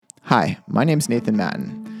Hi, my name's Nathan Matten,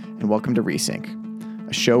 and welcome to Resync,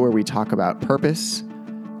 a show where we talk about purpose,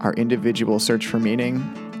 our individual search for meaning,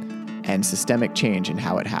 and systemic change and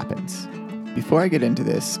how it happens. Before I get into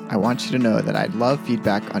this, I want you to know that I'd love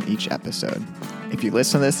feedback on each episode. If you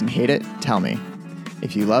listen to this and hate it, tell me.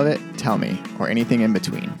 If you love it, tell me, or anything in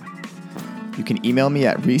between. You can email me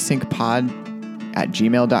at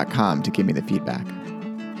resyncpod@gmail.com to give me the feedback.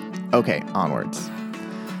 Okay, onwards.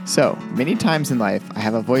 So, many times in life, I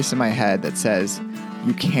have a voice in my head that says,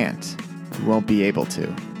 you can't, you won't be able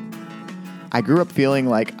to. I grew up feeling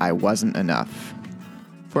like I wasn't enough.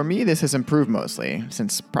 For me, this has improved mostly,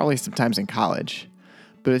 since probably sometimes in college,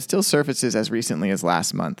 but it still surfaces as recently as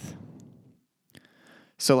last month.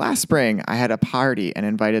 So last spring, I had a party and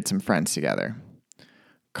invited some friends together.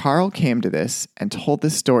 Carl came to this and told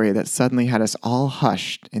this story that suddenly had us all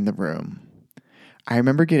hushed in the room. I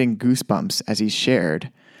remember getting goosebumps as he shared,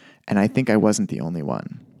 and I think I wasn't the only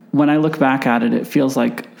one. When I look back at it, it feels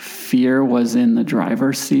like fear was in the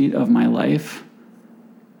driver's seat of my life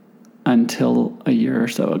until a year or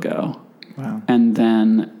so ago. Wow. And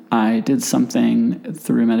then I did something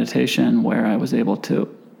through meditation where I was able to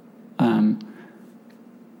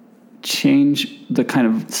change the kind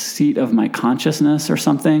of seat of my consciousness or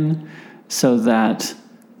something so that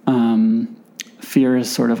fear is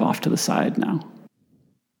sort of off to the side now.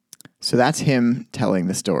 So that's him telling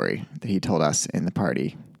the story that he told us in the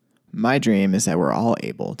party. My dream is that we're all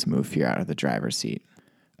able to move fear out of the driver's seat.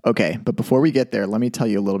 Okay, but before we get there, let me tell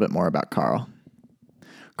you a little bit more about Carl.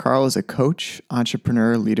 Carl is a coach,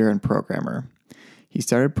 entrepreneur, leader, and programmer. He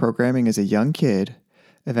started programming as a young kid,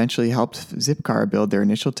 eventually helped Zipcar build their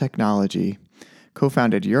initial technology,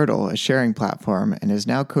 co-founded Yurtle, a sharing platform, and is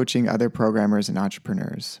now coaching other programmers and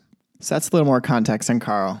entrepreneurs. So that's a little more context on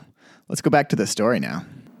Carl. Let's go back to the story now.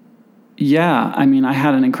 Yeah, I mean, I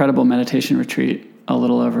had an incredible meditation retreat a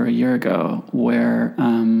little over a year ago where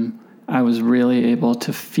I was really able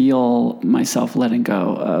to feel myself letting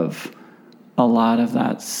go of a lot of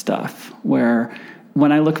that stuff, where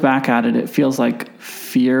when I look back at it, it feels like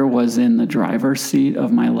fear was in the driver's seat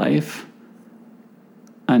of my life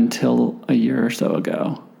until a year or so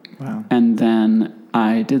ago. Wow. And then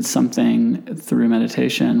I did something through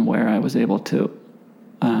meditation where I was able to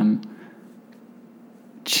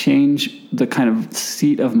change the kind of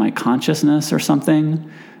seat of my consciousness or something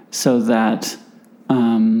so that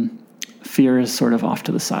fear is sort of off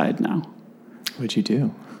to the side now. What'd you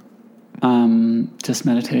do? Just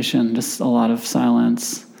meditation, just a lot of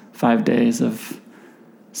silence, 5 days of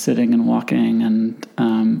sitting and walking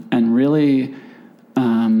and really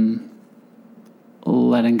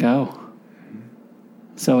letting go.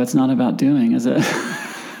 So it's not about doing, is it?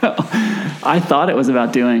 I thought it was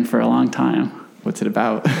about doing for a long time. What's it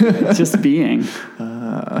about? It's just being.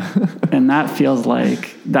 And that feels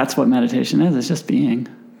like that's what meditation is. It's just being.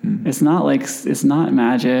 It's not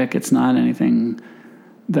magic. It's not anything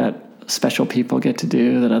that special people get to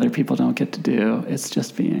do that other people don't get to do. It's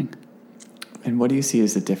just being. And what do you see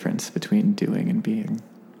as the difference between doing and being?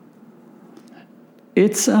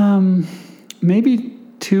 It's maybe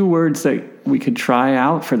two words that we could try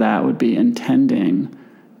out for that would be intending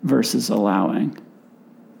versus allowing.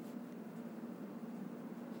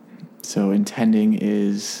 So intending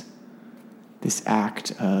is this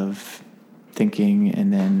act of thinking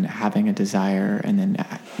and then having a desire and then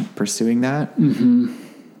pursuing that. Mm-hmm.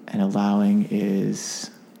 And allowing is,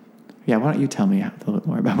 why don't you tell me a little bit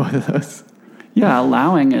more about both of those? Yeah,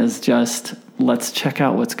 allowing is just, let's check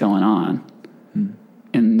out what's going on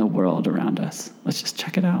in the world around us. Let's just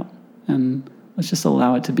check it out. And let's just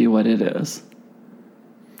allow it to be what it is.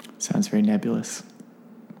 Sounds very nebulous.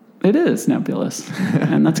 It is nebulous,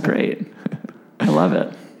 and that's great. I love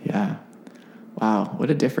it. Yeah. Wow,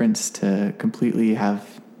 what a difference to completely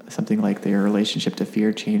have something like their relationship to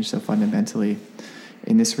fear change so fundamentally.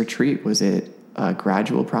 In this retreat, was it a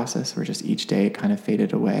gradual process where just each day it kind of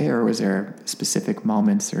faded away, or was there specific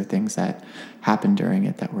moments or things that happened during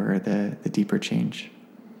it that were the deeper change?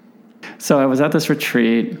 So I was at this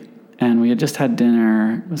retreat, and we had just had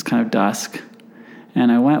dinner. It was kind of dusk. And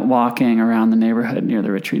I went walking around the neighborhood near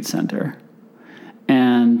the retreat center.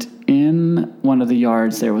 And in one of the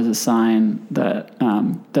yards, there was a sign that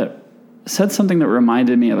said something that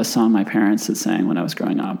reminded me of a song my parents had sang when I was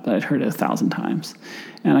growing up, that I'd heard it 1,000 times.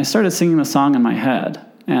 And I started singing the song in my head.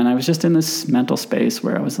 And I was just in this mental space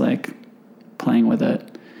where I was like playing with it.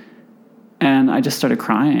 And I just started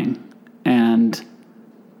crying. And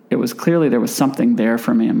it was clearly there was something there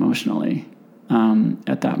for me emotionally.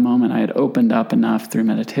 At that moment, I had opened up enough through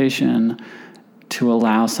meditation to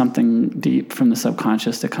allow something deep from the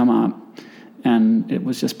subconscious to come up. And it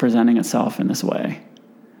was just presenting itself in this way.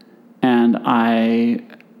 And I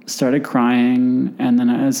started crying. And then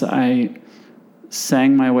as I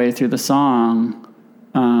sang my way through the song,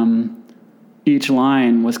 each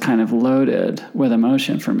line was kind of loaded with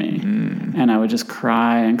emotion for me. And I would just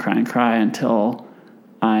cry and cry and cry until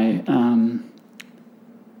I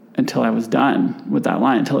was done with that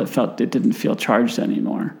line, until it didn't feel charged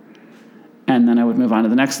anymore. And then I would move on to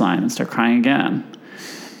the next line and start crying again.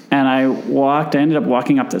 And I ended up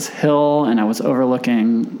walking up this hill, and I was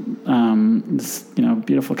overlooking this,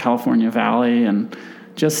 beautiful California valley, and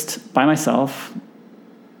just by myself,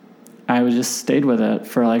 I just stayed with it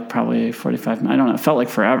for like probably 45 minutes. I don't know, it felt like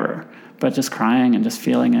forever, but just crying and just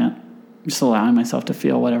feeling it, just allowing myself to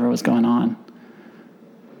feel whatever was going on.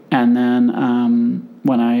 And then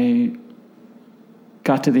when I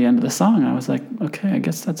got to the end of the song, I was like, okay, I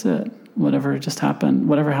guess that's it. Whatever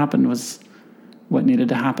happened was what needed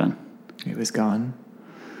to happen. It was gone.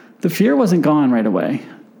 The fear wasn't gone right away.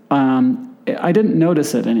 I didn't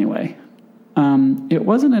notice it anyway. It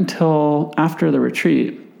wasn't until after the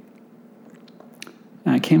retreat,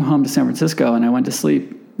 I came home to San Francisco and I went to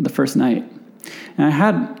sleep the first night. And I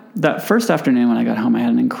had that first afternoon when I got home, I had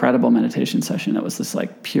an incredible meditation session. It was this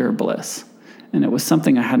like pure bliss. And it was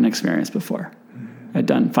something I hadn't experienced before. I'd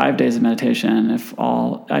done 5 days of meditation.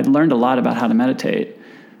 I'd learned a lot about how to meditate,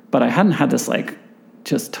 but I hadn't had this like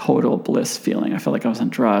just total bliss feeling. I felt like I was on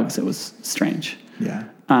drugs. It was strange. Yeah.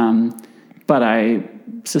 But I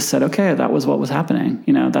just said, okay, that was what was happening.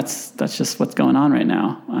 That's just what's going on right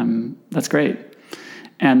now. That's great.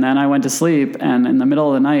 And then I went to sleep, and in the middle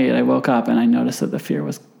of the night, I woke up and I noticed that the fear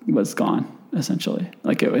was gone, essentially.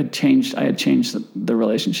 Like it had changed. I had changed the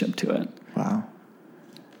relationship to it. Wow.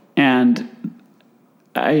 And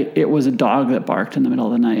it was a dog that barked in the middle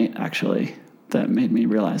of the night, actually, that made me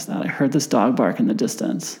realize that. I heard this dog bark in the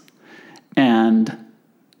distance, and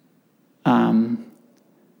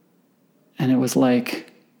it was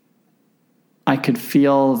like I could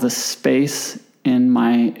feel the space in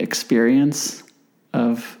my experience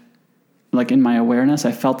of, like in my awareness,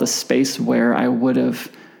 I felt the space where I would have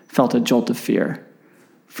felt a jolt of fear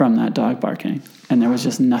from that dog barking. And there was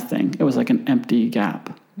just nothing. It was like an empty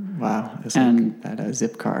gap. Wow. It's like that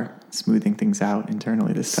zip car, smoothing things out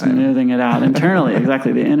internally this time. Smoothing it out internally,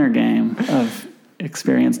 exactly. The inner game of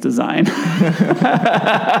experience design.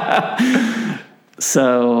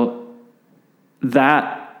 So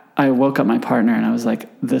that, I woke up my partner and I was like,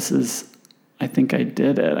 I think I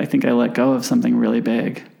did it. I think I let go of something really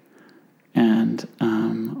big. And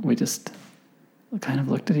we just kind of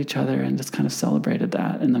looked at each other and just kind of celebrated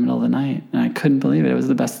that in the middle of the night. And I couldn't believe it. It was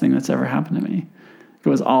the best thing that's ever happened to me. It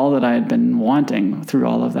was all that I had been wanting through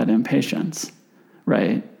all of that impatience,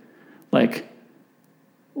 right? Like,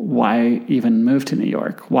 why even move to New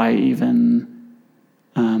York? Why even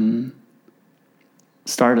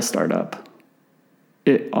start a startup?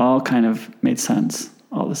 It all kind of made sense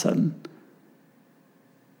all of a sudden.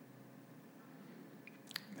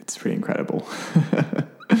 It's pretty incredible.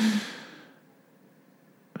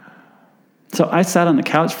 So I sat on the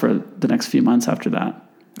couch for the next few months after that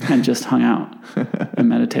and just hung out and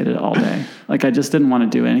meditated all day. Like, I just didn't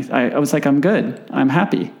want to do anything. I was like, I'm good. I'm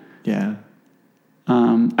happy. Yeah.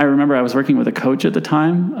 I remember I was working with a coach at the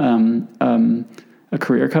time, a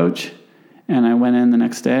career coach, and I went in the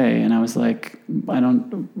next day and I was like, I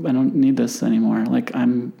don't need this anymore. Like,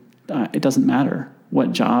 it doesn't matter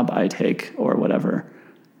what job I take or whatever.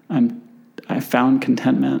 I found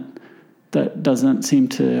contentment that doesn't seem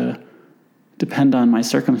to depend on my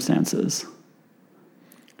circumstances.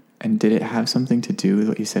 And did it have something to do with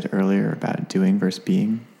what you said earlier about doing versus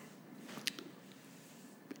being?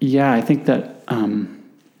 Yeah, I think that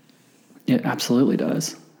it absolutely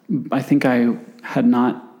does. I think I had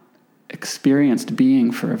not experienced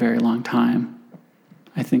being for a very long time.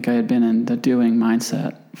 I think I had been in the doing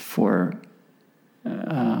mindset for...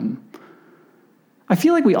 I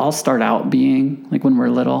feel like we all start out being, like when we're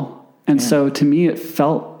little. And so to me, it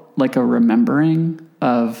felt like a remembering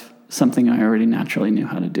of something I already naturally knew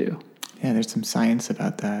how to do. Yeah, there's some science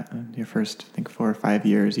about that. In your first, I think, 4 or 5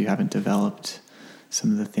 years, you haven't developed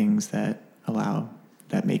some of the things that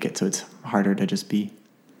make it so it's harder to just be.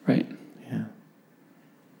 Right. Yeah.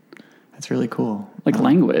 That's really cool. Like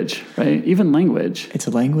language, right? Even language. It's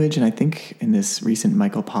a language, and I think in this recent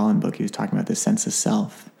Michael Pollan book, he was talking about the sense of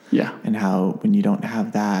self. Yeah. And how when you don't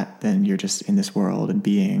have that, then you're just in this world and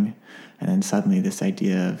being, and then suddenly this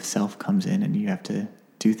idea of self comes in and you have to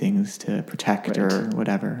do things to protect or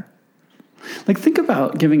whatever. Like, think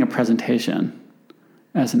about giving a presentation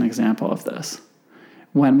as an example of this.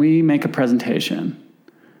 When we make a presentation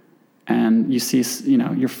and you see,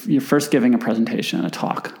 you're first giving a presentation, a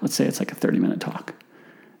talk, let's say it's like a 30-minute talk.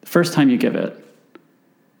 The first time you give it.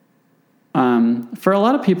 For a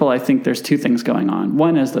lot of people, I think there's two things going on.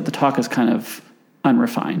 One is that the talk is kind of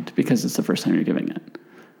unrefined because it's the first time you're giving it.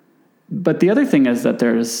 But the other thing is that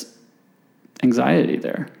there's anxiety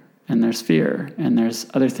there, and there's fear, and there's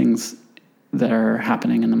other things that are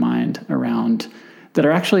happening in the mind around that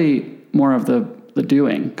are actually more of the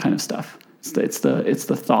doing kind of stuff. It's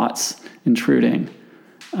the thoughts intruding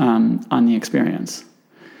on the experience.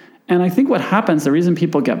 And I think what happens, the reason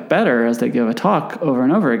people get better as they give a talk over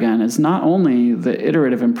and over again is not only the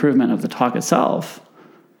iterative improvement of the talk itself,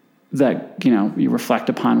 that, you reflect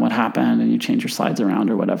upon what happened and you change your slides around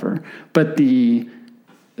or whatever, but the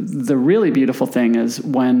really beautiful thing is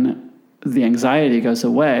when the anxiety goes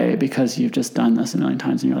away because you've just done this a million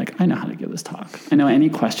times and you're like, I know how to give this talk. I know any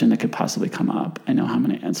question that could possibly come up. I know how I'm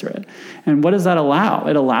going to answer it. And what does that allow?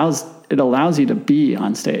 It allows you to be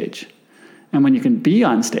on stage. And when you can be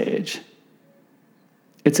on stage,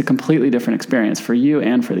 it's a completely different experience for you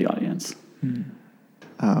and for the audience.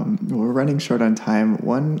 We're running short on time.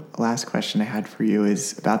 One last question I had for you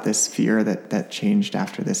is about this fear that changed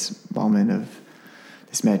after this moment of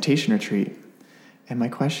this meditation retreat. And my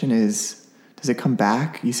question is, does it come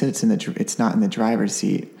back? You said it's not in the driver's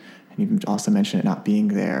seat, and you've also mentioned it not being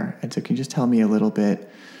there. And so can you just tell me a little bit,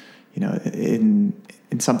 in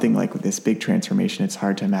something like this big transformation, it's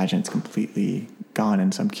hard to imagine it's completely gone.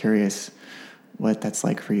 And so I'm curious what that's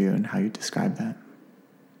like for you and how you describe that.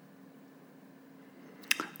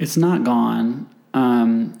 It's not gone,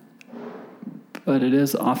 but it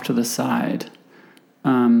is off to the side.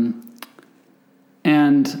 And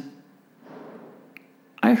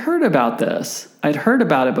I heard about this. I'd heard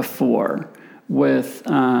about it before with,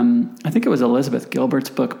 I think it was Elizabeth Gilbert's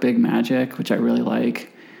book, Big Magic, which I really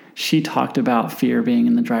like. She talked about fear being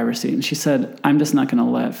in the driver's seat, and she said, I'm just not going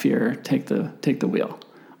to let fear take the wheel.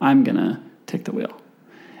 I'm going to take the wheel.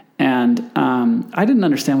 And I didn't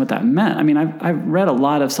understand what that meant. I mean, I've read a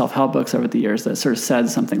lot of self-help books over the years that sort of said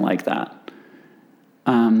something like that.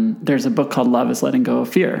 There's a book called Love is Letting Go of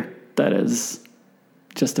Fear that is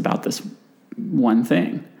just about this one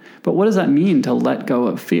thing. But what does that mean to let go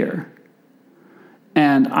of fear?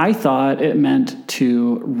 And I thought it meant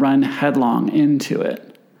to run headlong into it.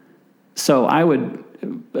 So I would,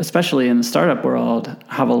 especially in the startup world,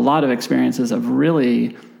 have a lot of experiences of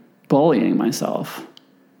really bullying myself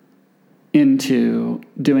into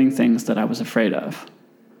doing things that I was afraid of.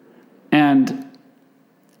 And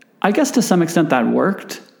I guess to some extent that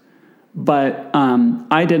worked, but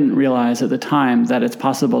I didn't realize at the time that it's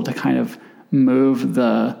possible to kind of move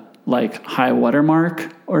the high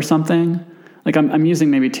watermark or something. I'm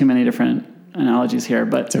using maybe too many different analogies here,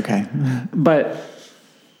 but it's okay. But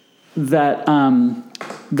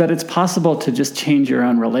that it's possible to just change your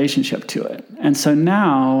own relationship to it. And so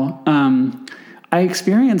now I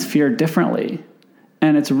experience fear differently,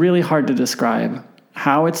 and it's really hard to describe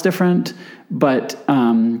how it's different, but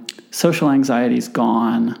social anxiety's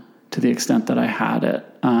gone to the extent that I had it.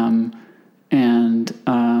 And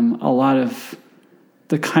a lot of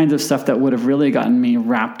the kinds of stuff that would have really gotten me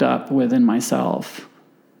wrapped up within myself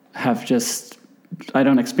have just, I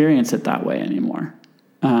don't experience it that way anymore.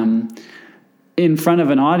 In front of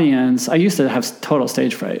an audience, I used to have total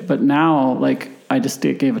stage fright, but now, I just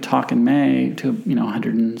gave a talk in May to,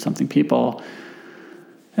 100 and something people.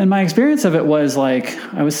 And my experience of it was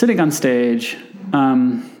I was sitting on stage.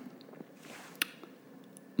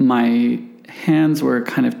 My hands were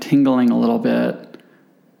kind of tingling a little bit.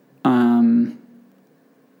 And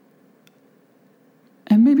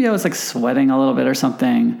maybe I was sweating a little bit or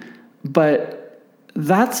something, but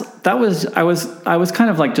I was kind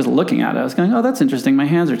of just looking at it. I was going, oh, that's interesting. My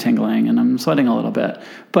hands are tingling and I'm sweating a little bit,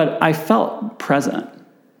 but I felt present.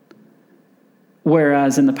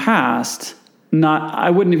 Whereas in the past, I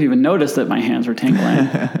wouldn't have even noticed that my hands were tingling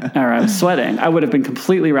or I was sweating. I would have been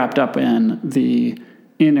completely wrapped up in the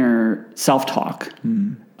inner self-talk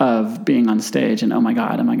of being on stage and, oh my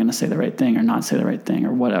God, am I going to say the right thing or not say the right thing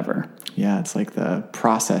or whatever? Yeah, it's like the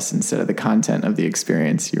process instead of the content of the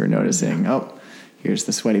experience. You were noticing, oh, here's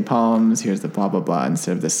the sweaty palms, here's the blah, blah, blah,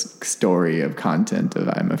 instead of this story of content of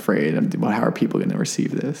I'm afraid, how are people going to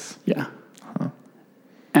receive this? Yeah.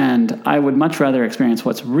 And I would much rather experience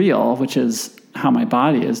what's real, which is how my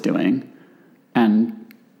body is doing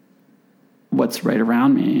and what's right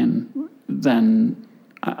around me, and than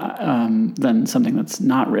something that's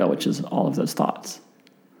not real, which is all of those thoughts.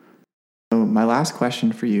 So my last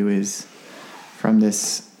question for you is, from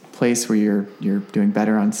this place where you're doing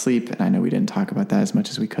better on sleep, and I know we didn't talk about that as much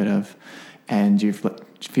as we could have, and your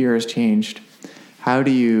fear has changed, how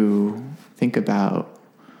do you think about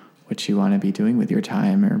what you want to be doing with your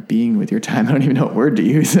time or being with your time. I don't even know what word to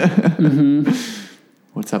use.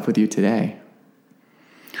 What's up with you today?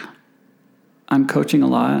 I'm coaching a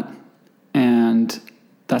lot, and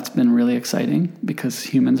that's been really exciting because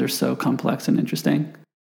humans are so complex and interesting.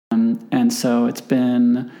 And so it's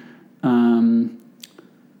been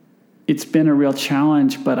a real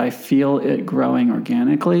challenge, but I feel it growing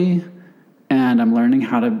organically. And I'm learning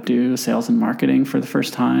how to do sales and marketing for the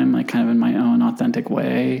first time, like kind of in my own authentic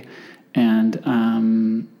way,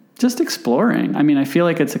 and just exploring. I mean, I feel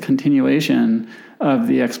like it's a continuation of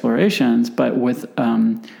the explorations, but with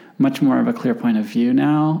much more of a clear point of view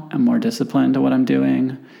now and more discipline to what I'm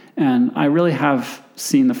doing. And I really have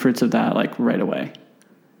seen the fruits of that like right away.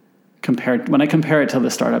 When I compare it to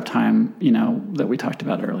the startup time, that we talked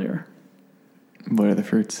about earlier. What are the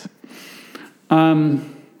fruits?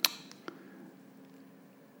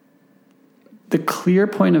 The clear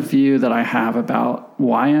point of view that I have about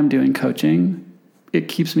why I'm doing coaching, it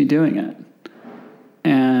keeps me doing it.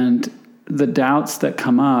 And the doubts that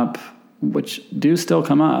come up, which do still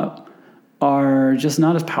come up, are just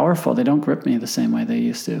not as powerful. They don't grip me the same way they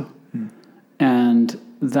used to. And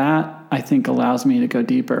that, I think, allows me to go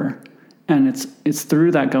deeper. And it's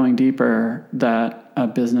through that going deeper that a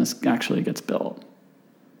business actually gets built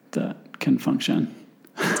that can function.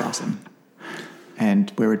 That's awesome.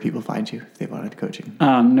 And where would people find you if they wanted coaching?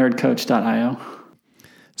 Nerdcoach.io.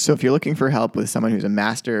 So if you're looking for help with someone who's a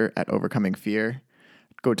master at overcoming fear,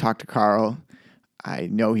 go talk to Carl. I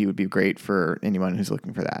know he would be great for anyone who's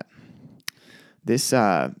looking for that. This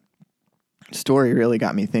story really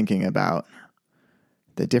got me thinking about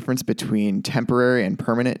the difference between temporary and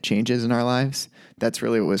permanent changes in our lives. That's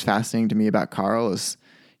really what was fascinating to me about Carl is,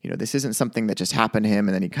 this isn't something that just happened to him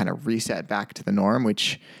and then he kind of reset back to the norm,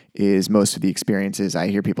 which is most of the experiences I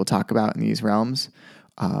hear people talk about in these realms.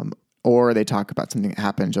 Or they talk about something that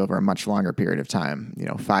happens over a much longer period of time,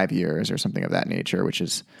 5 years or something of that nature, which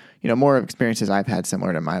is, more of experiences I've had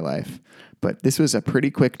similar to my life. But this was a pretty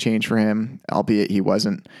quick change for him, albeit he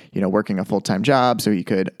wasn't, working a full-time job, so he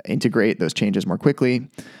could integrate those changes more quickly,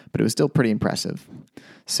 but it was still pretty impressive.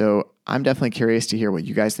 So I'm definitely curious to hear what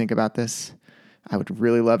you guys think about this. I would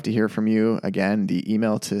really love to hear from you. Again, the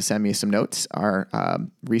email to send me some notes are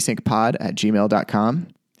resyncpod@gmail.com.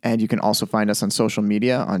 And you can also find us on social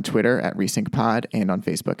media, on Twitter at resyncpod and on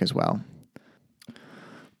Facebook as well.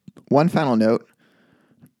 One final note,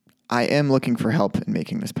 I am looking for help in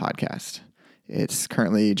making this podcast. It's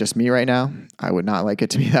currently just me right now. I would not like it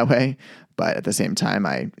to be that way, but at the same time,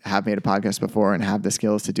 I have made a podcast before and have the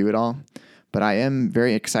skills to do it all. But I am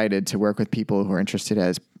very excited to work with people who are interested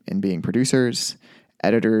in being producers,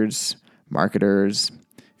 editors, marketers.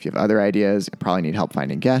 If you have other ideas, you probably need help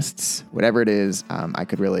finding guests, whatever it is, I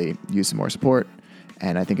could really use some more support.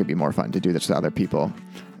 And I think it'd be more fun to do this with other people.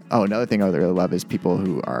 Oh, another thing I would really love is people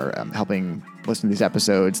who are helping listen to these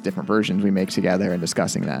episodes, different versions we make together and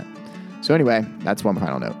discussing that. So anyway, that's one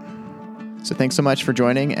final note. So thanks so much for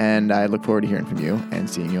joining, and I look forward to hearing from you and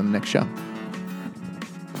seeing you on the next show.